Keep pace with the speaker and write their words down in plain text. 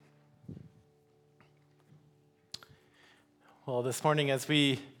Well, this morning as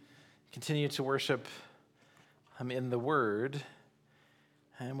we continue to worship in the Word,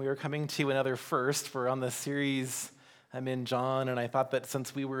 and we are coming to another first. We're on the series in John, and I thought that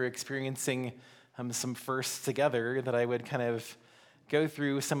since we were experiencing some firsts together, that I would kind of go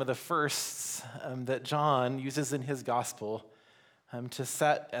through some of the firsts that John uses in his gospel to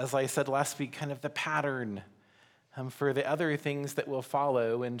set, as I said last week, kind of the pattern for the other things that will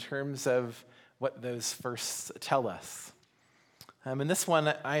follow in terms of what those firsts tell us. And this one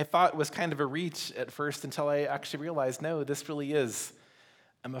I thought was kind of a reach at first until I actually realized, no, this really is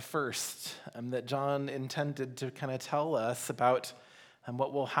a first that John intended to kind of tell us about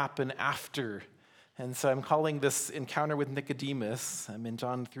what will happen after. And so I'm calling this encounter with Nicodemus in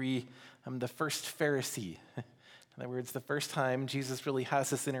John 3, the First Pharisee. In other words, the first time Jesus really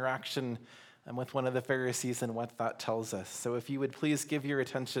has this interaction with one of the Pharisees and what that tells us. So if you would please give your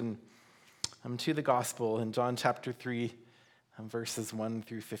attention to the gospel in John chapter 3, verses 1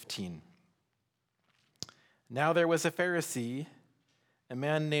 through 15. Now there was a Pharisee, a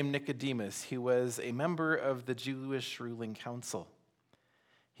man named Nicodemus, who was a member of the Jewish ruling council.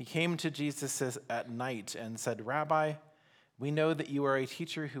 He came to Jesus at night and said, "Rabbi, we know that you are a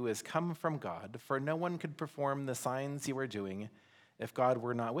teacher who has come from God, for no one could perform the signs you are doing if God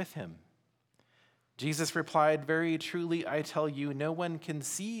were not with him." Jesus replied, "Very truly, I tell you, no one can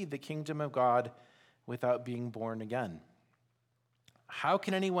see the kingdom of God without being born again." "How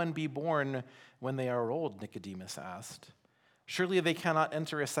can anyone be born when they are old?" Nicodemus asked. "Surely they cannot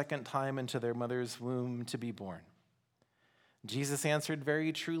enter a second time into their mother's womb to be born." Jesus answered,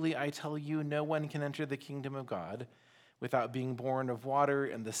 "Very truly, I tell you, no one can enter the kingdom of God without being born of water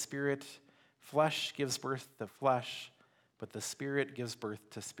and the Spirit. Flesh gives birth to flesh, but the Spirit gives birth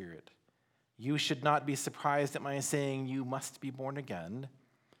to spirit. You should not be surprised at my saying you must be born again.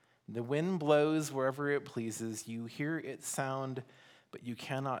 The wind blows wherever it pleases. You hear its sound, but you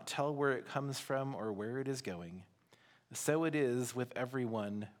cannot tell where it comes from or where it is going. So it is with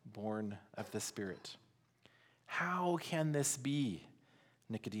everyone born of the Spirit." "How can this be?"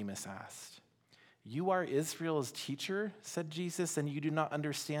 Nicodemus asked. "You are Israel's teacher," said Jesus, "and you do not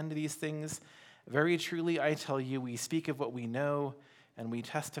understand these things? Very truly, I tell you, we speak of what we know, and we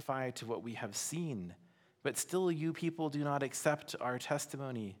testify to what we have seen. But still you people do not accept our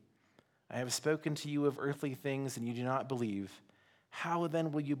testimony. I have spoken to you of earthly things, and you do not believe. How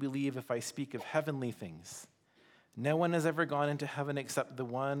then will you believe if I speak of heavenly things? No one has ever gone into heaven except the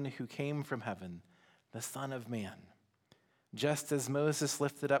one who came from heaven, the Son of Man. Just as Moses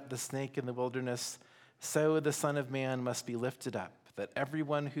lifted up the snake in the wilderness, so the Son of Man must be lifted up, that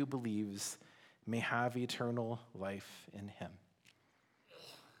everyone who believes may have eternal life in him."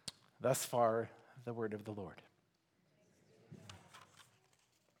 Thus far, the word of the Lord.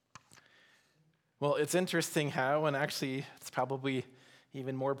 Well, it's interesting how, and actually it's probably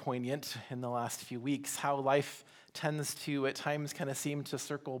even more poignant in the last few weeks, how life tends to at times kind of seem to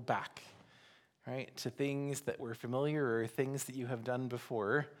circle back, right, to things that were familiar or things that you have done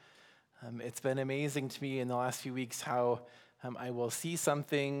before. It's been amazing to me in the last few weeks how I will see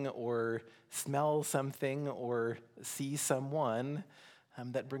something or smell something or see someone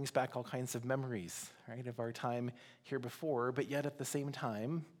that brings back all kinds of memories, right, of our time here before, but yet at the same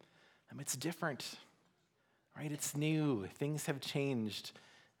time, it's different, right? It's new. Things have changed.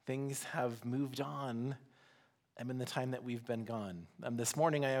 Things have moved on in the time that we've been gone. This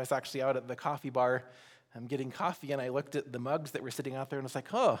morning, I was actually out at the coffee bar getting coffee, and I looked at the mugs that were sitting out there, and I was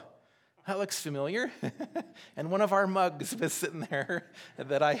like, oh, that looks familiar. And one of our mugs was sitting there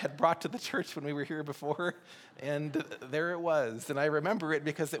that I had brought to the church when we were here before, and there it was. And I remember it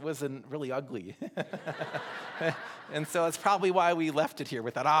because it wasn't really ugly. And so that's probably why we left it here. We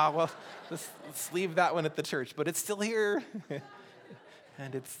thought, well, let's leave that one at the church. But it's still here,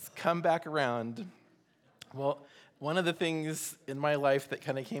 and it's come back around. Well, one of the things in my life that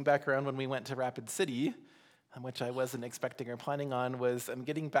kind of came back around when we went to Rapid City, which I wasn't expecting or planning on, was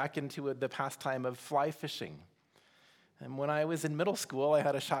getting back into the pastime of fly fishing. And when I was in middle school, I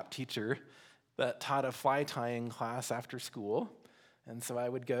had a shop teacher that taught a fly tying class after school. And so I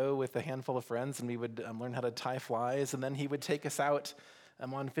would go with a handful of friends, and we would learn how to tie flies, and then he would take us out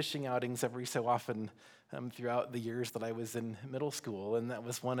on fishing outings every so often throughout the years that I was in middle school. And that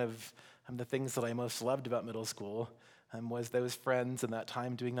was one of the things that I most loved about middle school, was those friends and that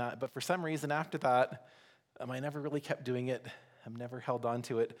time doing that. But for some reason after that, I never really kept doing it. I've never held on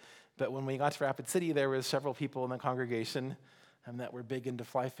to it. But when we got to Rapid City, there was several people in the congregation that were big into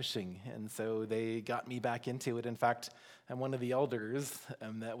fly fishing. And so they got me back into it. In fact, one of the elders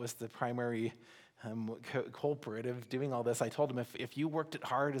that was the primary culprit of doing all this. I told him, if you worked it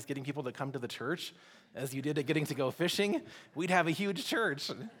hard as getting people to come to the church as you did at getting to go fishing, we'd have a huge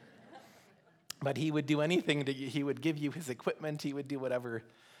church. But he would do anything. He would give you his equipment. He would do whatever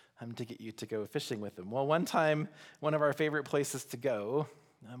to get you to go fishing with him. Well, one time, one of our favorite places to go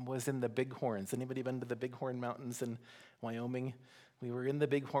was in the Bighorns. Anybody been to the Bighorn Mountains in Wyoming? We were in the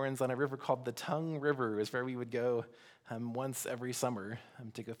Bighorns on a river called the Tongue River. It was where we would go once every summer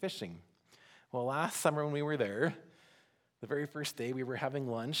to go fishing. Well, last summer when we were there, the very first day we were having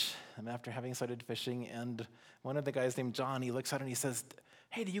lunch after having started fishing, and one of the guys named John, he looks out and he says,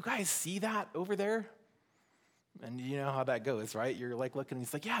 "Hey, do you guys see that over there?" And you know how that goes, right? You're like looking, and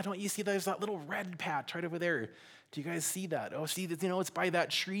he's like, "Yeah, don't you see there's that little red patch right over there? Do you guys see that? Oh, see, it's by that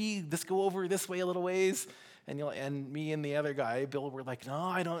tree. Let's go over this way a little ways." And me and the other guy, Bill, were like, "No,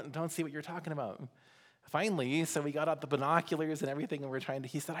 I don't see what you're talking about." Finally, so we got out the binoculars and everything, and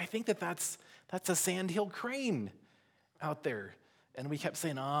he said, "I think that's a sandhill crane out there." And we kept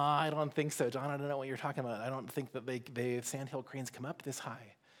saying, "Oh, I don't think so, John. I don't know what you're talking about. I don't think that they sandhill cranes come up this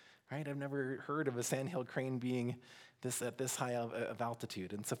high." Right? I've never heard of a sandhill crane being at this high of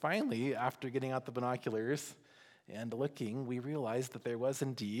altitude. And so finally, after getting out the binoculars and looking, we realized that there was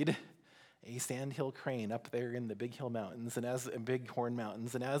indeed a sandhill crane up there in the Bighorn Mountains.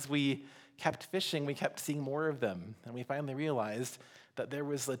 And as we kept fishing, we kept seeing more of them. And we finally realized that there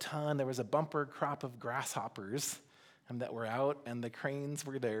was a bumper crop of grasshoppers that were out, and the cranes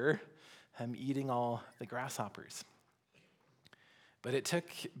were there eating all the grasshoppers. But it took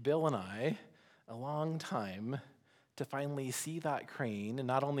Bill and I a long time to finally see that crane, and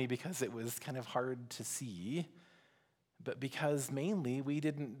not only because it was kind of hard to see, but because mainly we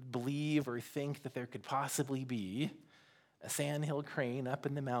didn't believe or think that there could possibly be a sandhill crane up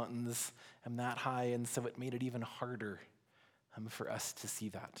in the mountains that high, and so it made it even harder for us to see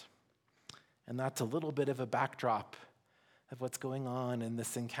that. And that's a little bit of a backdrop of what's going on in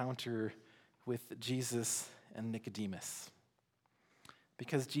this encounter with Jesus and Nicodemus.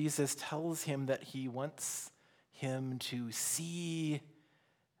 Because Jesus tells him that he wants him to see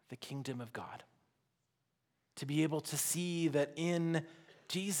the kingdom of God. To be able to see that in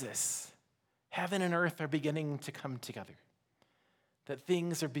Jesus, heaven and earth are beginning to come together. That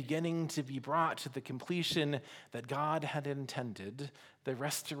things are beginning to be brought to the completion that God had intended. The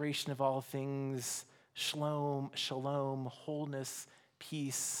restoration of all things, shalom, wholeness,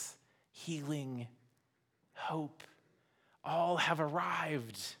 peace, healing, hope, all have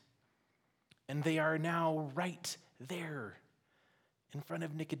arrived, and they are now right there in front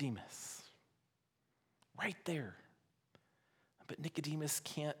of Nicodemus. Right there. But Nicodemus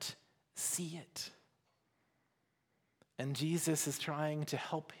can't see it. And Jesus is trying to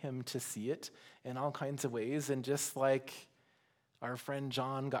help him to see it in all kinds of ways. And just like our friend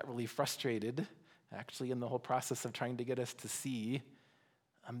John got really frustrated, actually in the whole process of trying to get us to see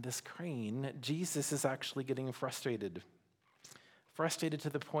this crane, Jesus is actually getting frustrated. Frustrated to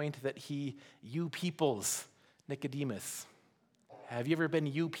the point that you peoples Nicodemus. Have you ever been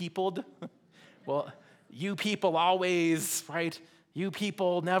you peopled? Well, you people always, right? You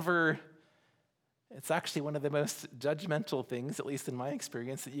people never. It's actually one of the most judgmental things, at least in my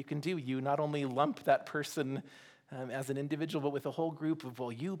experience, that you can do. You not only lump that person as an individual, but with a whole group of,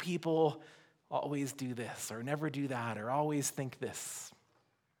 well, you people always do this, or never do that, or always think this.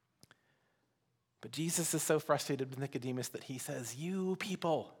 But Jesus is so frustrated with Nicodemus that he says, you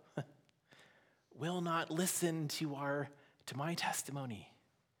people will not listen to my testimony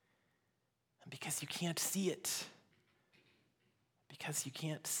because you can't see it. Because you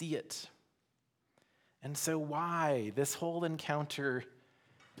can't see it. And so why this whole encounter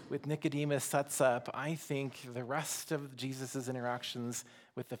with Nicodemus sets up, I think, the rest of Jesus' interactions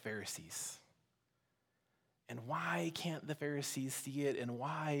with the Pharisees. And why can't the Pharisees see it? And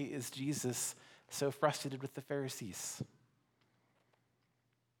why is Jesus so frustrated with the Pharisees?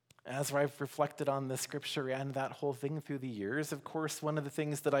 As I've reflected on the scripture and that whole thing through the years, of course, one of the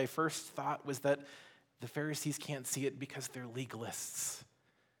things that I first thought was that the Pharisees can't see it because they're legalists,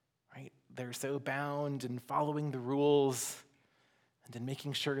 right? They're so bound in following the rules and in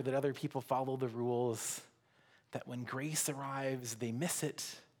making sure that other people follow the rules that when grace arrives, they miss it.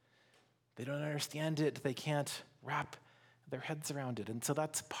 They don't understand it. They can't wrap their heads around it. And so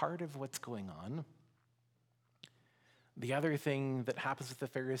that's part of what's going on. The other thing that happens with the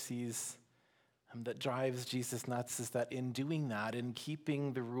Pharisees that drives Jesus nuts is that in doing that, in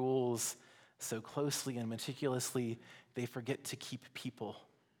keeping the rules so closely and meticulously, they forget to keep people.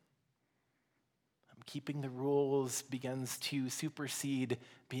 Keeping the rules begins to supersede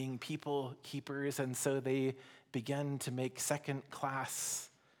being people keepers, and so they begin to make second-class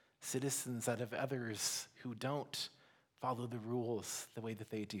citizens out of others who don't follow the rules the way that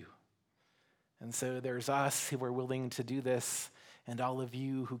they do. And so there's us who are willing to do this, and all of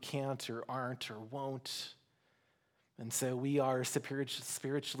you who can't or aren't or won't. And so we are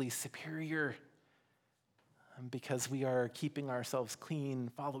spiritually superior because we are keeping ourselves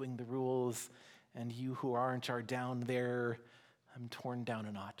clean, following the rules, and you who aren't are down there, torn down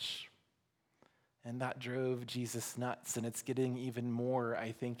a notch. And that drove Jesus nuts, and it's getting even more,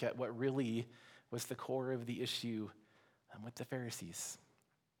 I think, at what really was the core of the issue with the Pharisees.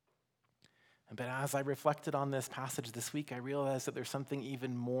 But as I reflected on this passage this week, I realized that there's something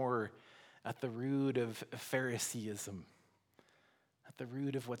even more at the root of Phariseeism, at the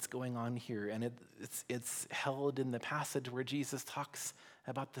root of what's going on here. And it's held in the passage where Jesus talks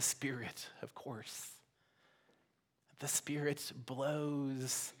about the Spirit, of course. The Spirit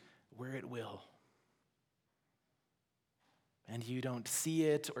blows where it will. And you don't see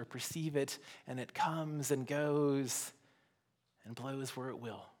it or perceive it, and it comes and goes and blows where it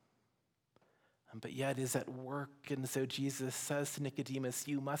will. But yet is at work, and so Jesus says to Nicodemus,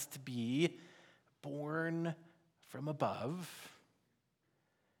 you must be born from above.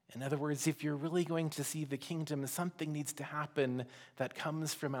 In other words, if you're really going to see the kingdom, something needs to happen that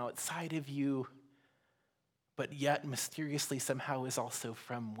comes from outside of you, but yet mysteriously somehow is also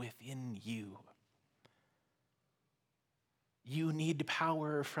from within you. You need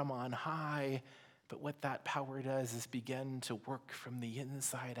power from on high, but what that power does is begin to work from the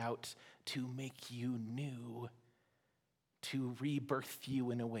inside out to make you new, to rebirth you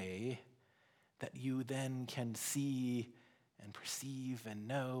in a way that you then can see and perceive and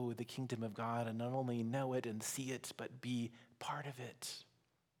know the kingdom of God, and not only know it and see it, but be part of it.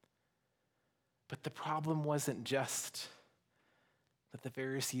 But the problem wasn't just that the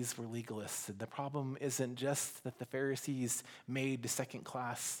Pharisees were legalists. And the problem isn't just that the Pharisees made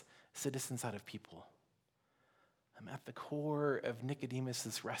second-class citizens out of people. At the core of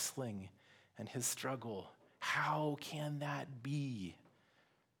Nicodemus' wrestling and his struggle, how can that be?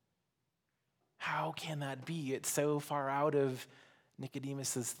 How can that be? It's so far out of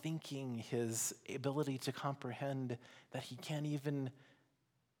Nicodemus' thinking, his ability to comprehend, that he can't even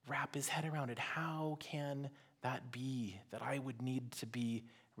wrap his head around it. How can that be that I would need to be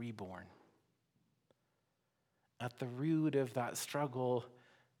reborn? At the root of that struggle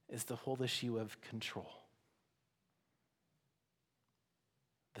is the whole issue of control.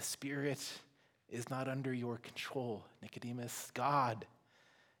 The Spirit is not under your control, Nicodemus. God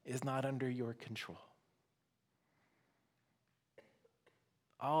is not under your control.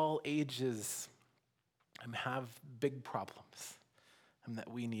 All ages have big problems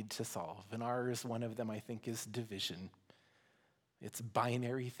that we need to solve. And ours, one of them, I think, is division. It's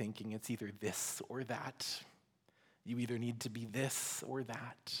binary thinking. It's either this or that. You either need to be this or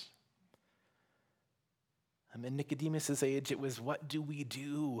that. In Nicodemus' age, it was, what do we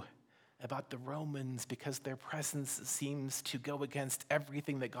do about the Romans, because their presence seems to go against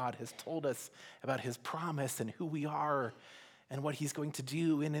everything that God has told us about his promise and who we are and what he's going to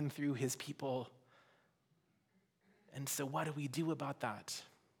do in and through his people. And so what do we do about that?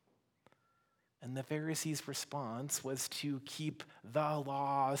 And the Pharisees' response was to keep the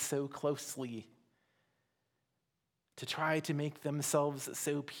law so closely, to try to make themselves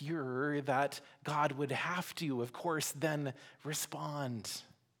so pure that God would have to, of course, then respond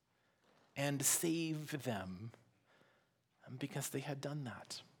and save them because they had done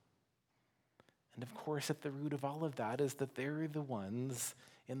that. And of course, at the root of all of that is that they're the ones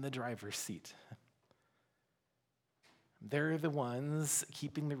in the driver's seat. They're the ones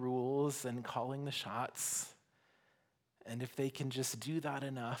keeping the rules and calling the shots. And if they can just do that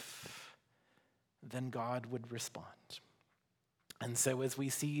enough, then God would respond. And so as we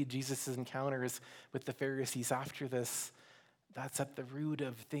see Jesus' encounters with the Pharisees after this, that's at the root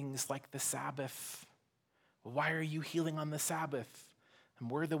of things like the Sabbath. Why are you healing on the Sabbath?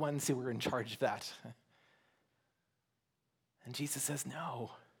 And we're the ones who were in charge of that. And Jesus says,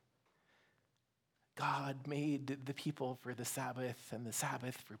 no. God made the people for the Sabbath and the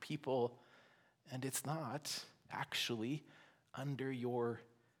Sabbath for people, and it's not actually under your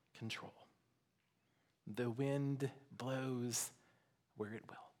control. The wind blows where it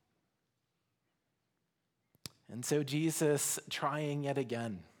will. And so Jesus, trying yet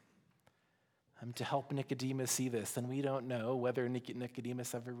again to help Nicodemus see this, and we don't know whether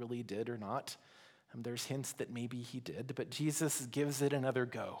Nicodemus ever really did or not. There's hints that maybe he did, but Jesus gives it another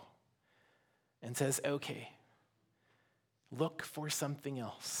go and says, okay, look for something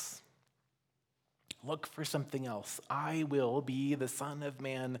else. Look for something else. I will be, the Son of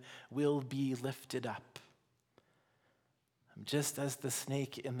Man will be lifted up. just as the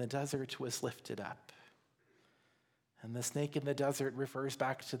snake in the desert was lifted up. And the snake in the desert refers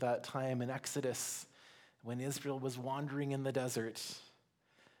back to that time in Exodus when Israel was wandering in the desert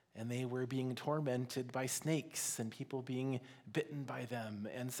and they were being tormented by snakes and people being bitten by them.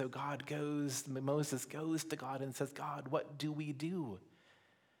 And so Moses goes to God and says, God, what do we do?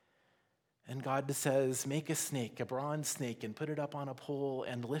 And God says, make a snake, a bronze snake, and put it up on a pole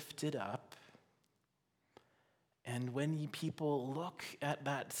and lift it up. And when people look at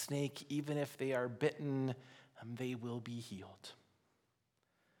that snake, even if they are bitten, they will be healed.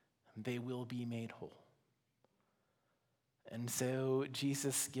 They will be made whole. And so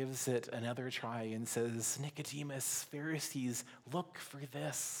Jesus gives it another try and says, Nicodemus, Pharisees, look for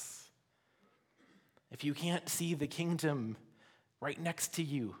this. If you can't see the kingdom right next to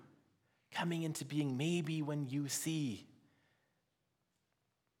you, coming into being, maybe when you see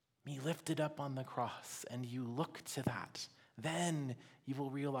me lifted up on the cross and you look to that, then you will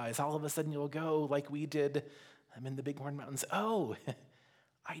realize, all of a sudden you'll go like we did in the Bighorn Mountains. Oh,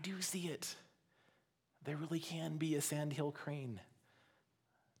 I do see it. There really can be a sandhill crane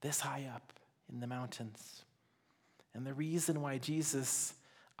this high up in the mountains. And the reason why Jesus,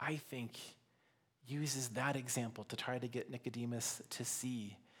 I think, uses that example to try to get Nicodemus to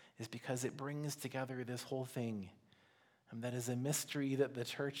see is because it brings together this whole thing that is a mystery that the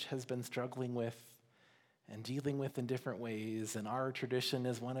church has been struggling with and dealing with in different ways. And our tradition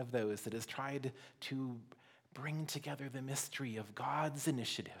is one of those that has tried to bring together the mystery of God's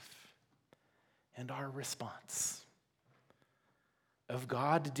initiative and our response, of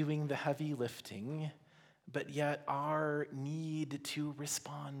God doing the heavy lifting, but yet our need to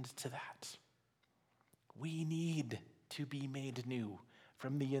respond to that. We need to be made new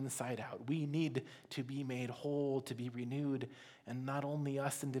from the inside out. We need to be made whole, to be renewed, and not only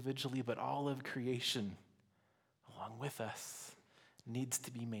us individually, but all of creation along with us needs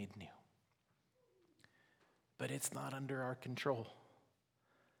to be made new. But it's not under our control.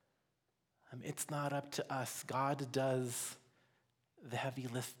 It's not up to us. God does the heavy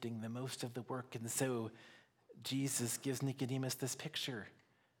lifting, the most of the work. And so Jesus gives Nicodemus this picture.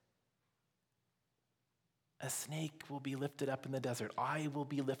 A snake will be lifted up in the desert. I will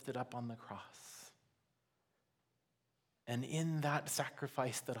be lifted up on the cross. And in that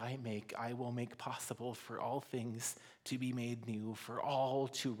sacrifice that I make, I will make possible for all things to be made new, for all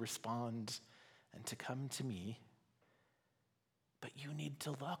to respond and to come to me. But you need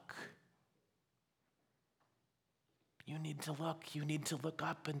to look. You need to look. You need to look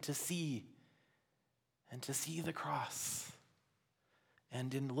up and to see the cross.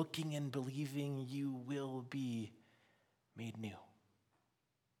 And in looking and believing, you will be made new.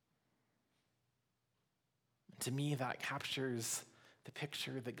 To me, that captures the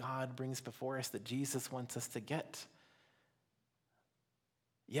picture that God brings before us, that Jesus wants us to get.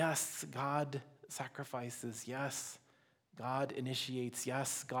 Yes, God sacrifices. Yes, God initiates.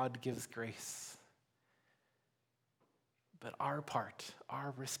 Yes, God gives grace. But our part,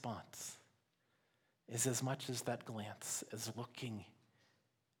 our response, is as much as that glance, as looking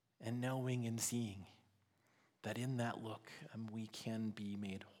and knowing and seeing that in that look we can be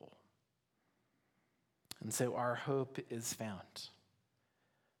made whole. And so our hope is found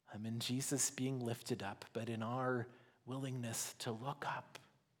in Jesus being lifted up, but in our willingness to look up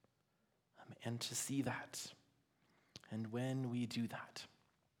and to see that. And when we do that,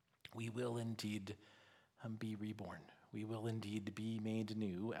 we will indeed be reborn. We will indeed be made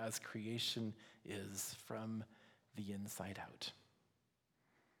new as creation is from the inside out.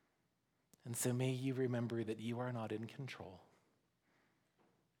 And so may you remember that you are not in control.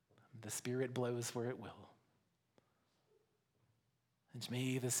 The Spirit blows where it will. And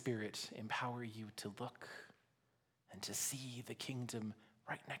may the Spirit empower you to look and to see the kingdom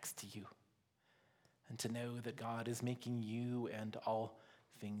right next to you, and to know that God is making you and all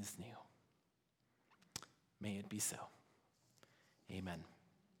things new. May it be so. Amen.